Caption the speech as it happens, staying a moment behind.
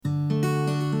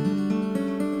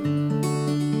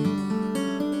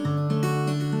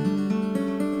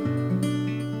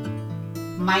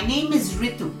My name is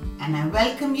Ritu and I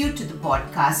welcome you to the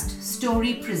podcast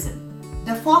Story Prism.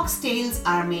 The Fox Tales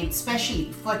are made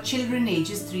specially for children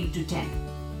ages 3 to 10.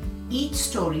 Each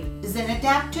story is an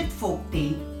adapted folk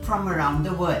tale from around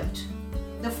the world.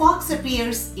 The fox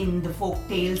appears in the folk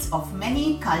tales of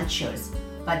many cultures,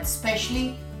 but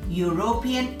especially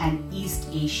European and East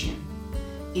Asian.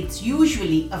 It's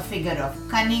usually a figure of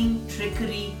cunning,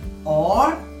 trickery,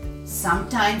 or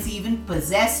sometimes even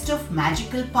possessed of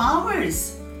magical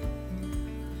powers.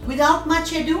 Without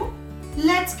much ado,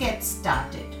 let's get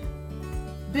started.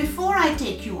 Before I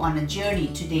take you on a journey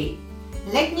today,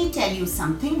 let me tell you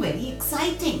something very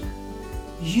exciting.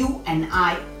 You and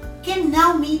I can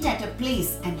now meet at a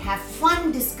place and have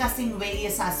fun discussing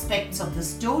various aspects of the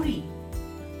story.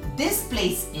 This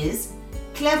place is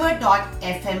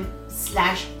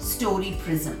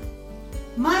clever.fm/storyprism.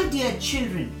 My dear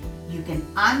children, you can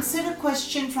answer a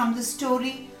question from the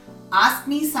story, ask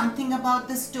me something about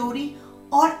the story,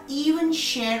 or even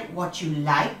share what you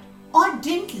liked or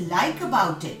didn't like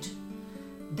about it.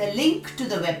 The link to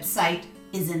the website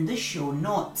is in the show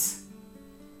notes.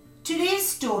 Today's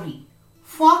story,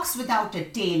 Fox Without a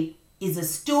Tail, is a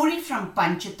story from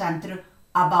Panchatantra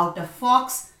about a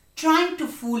fox trying to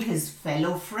fool his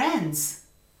fellow friends.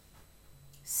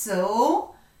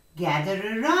 So,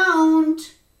 gather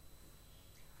around.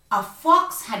 A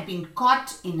fox had been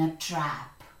caught in a trap.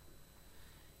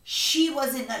 She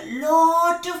was in a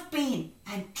lot of pain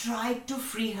and tried to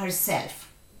free herself.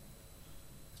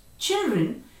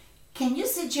 Children, can you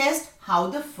suggest how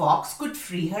the fox could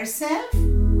free herself?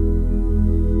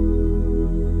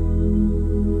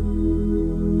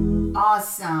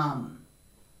 Awesome!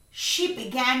 She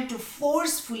began to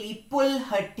forcefully pull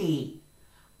her tail.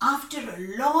 After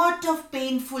a lot of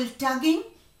painful tugging,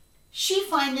 she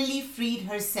finally freed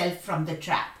herself from the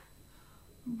trap.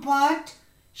 But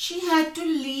she had to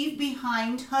leave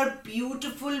behind her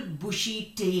beautiful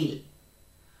bushy tail.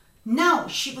 Now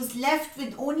she was left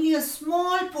with only a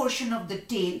small portion of the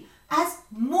tail, as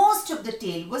most of the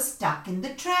tail was stuck in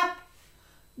the trap.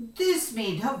 This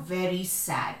made her very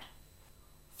sad.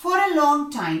 For a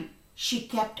long time, she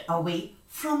kept away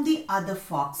from the other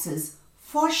foxes,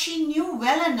 for she knew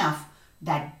well enough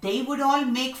that they would all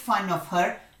make fun of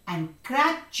her and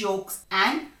crack jokes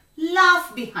and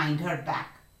laugh behind her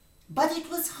back. But it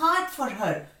was hard for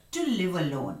her to live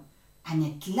alone, and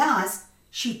at last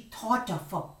she thought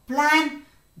of a plan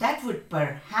that would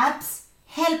perhaps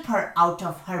help her out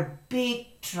of her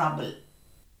big trouble.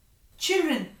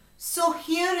 Children, so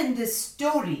here in this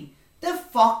story, the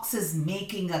fox is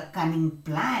making a cunning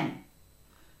plan.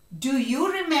 Do you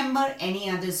remember any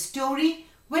other story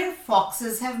where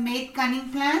foxes have made cunning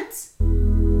plans?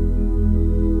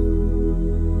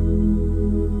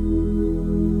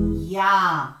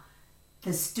 Yeah,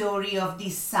 the story of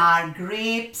the sour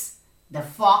grapes, the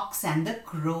fox and the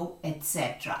crow,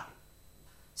 etc.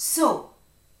 So,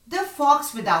 the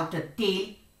fox without a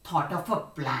tail thought of a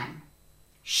plan.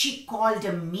 She called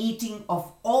a meeting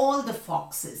of all the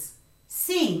foxes,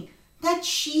 saying that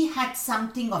she had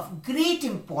something of great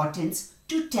importance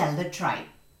to tell the tribe.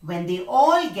 When they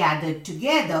all gathered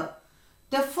together,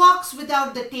 the fox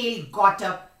without the tail got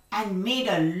up and made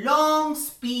a long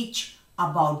speech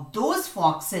about those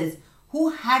foxes who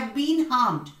had been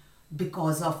harmed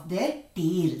because of their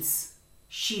tails.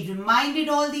 She reminded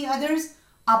all the others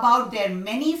about their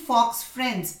many fox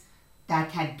friends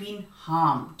that had been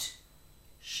harmed.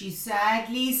 She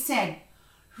sadly said,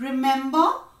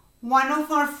 "Remember, one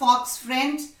of our fox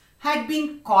friends had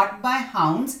been caught by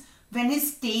hounds when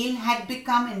his tail had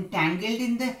become entangled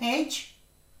in the hedge?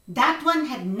 That one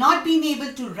had not been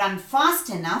able to run fast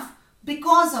enough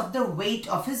because of the weight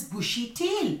of his bushy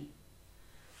tail.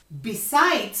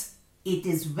 Besides, it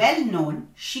is well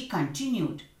known," she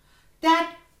continued,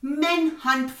 "that men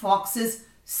hunt foxes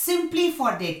simply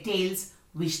for their tails,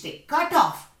 which they cut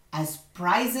off as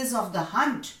prizes of the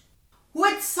hunt.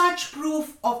 With such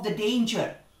proof of the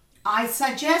danger, I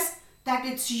suggest that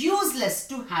it's useless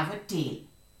to have a tail."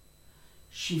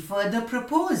 She further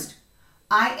proposed,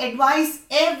 "I advise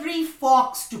every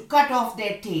fox to cut off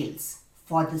their tails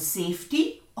for the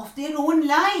safety of their own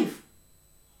life."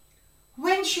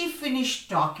 When she finished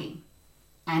talking,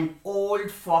 an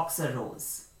old fox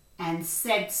arose and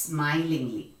said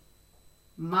smilingly,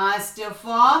 "Master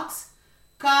Fox,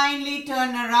 kindly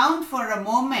turn around for a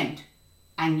moment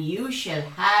and you shall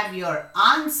have your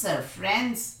answer,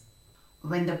 friends."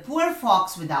 When the poor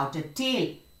fox without a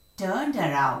tail turned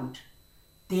around,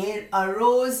 there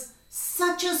arose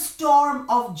such a storm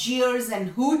of jeers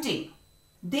and hooting.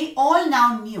 They all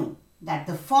now knew that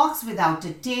the fox without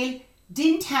a tail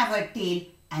didn't have a tail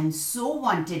and so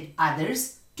wanted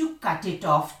others to cut it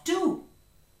off too.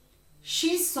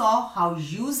 She saw how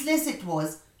useless it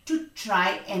was to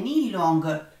try any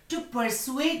longer to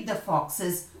persuade the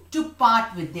foxes to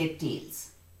part with their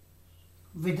tails.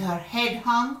 With her head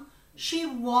hung, she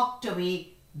walked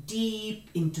away deep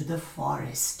into the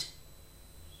forest.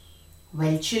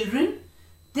 Well, children,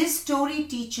 this story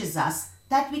teaches us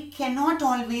that we cannot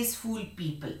always fool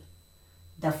people.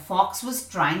 The fox was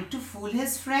trying to fool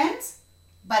his friends,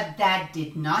 but that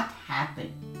did not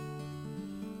happen.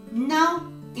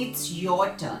 Now it's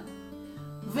your turn.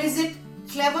 Visit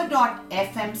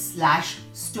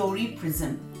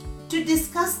clever.fm/storyprism to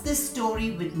discuss this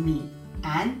story with me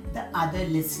and the other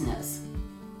listeners.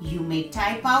 You may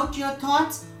type out your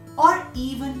thoughts or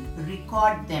even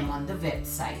record them on the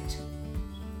website.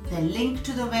 The link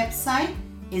to the website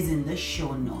is in the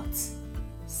show notes.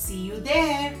 See you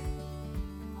there.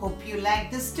 Hope you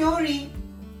like the story.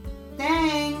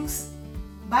 Thanks.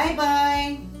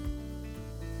 Bye-bye.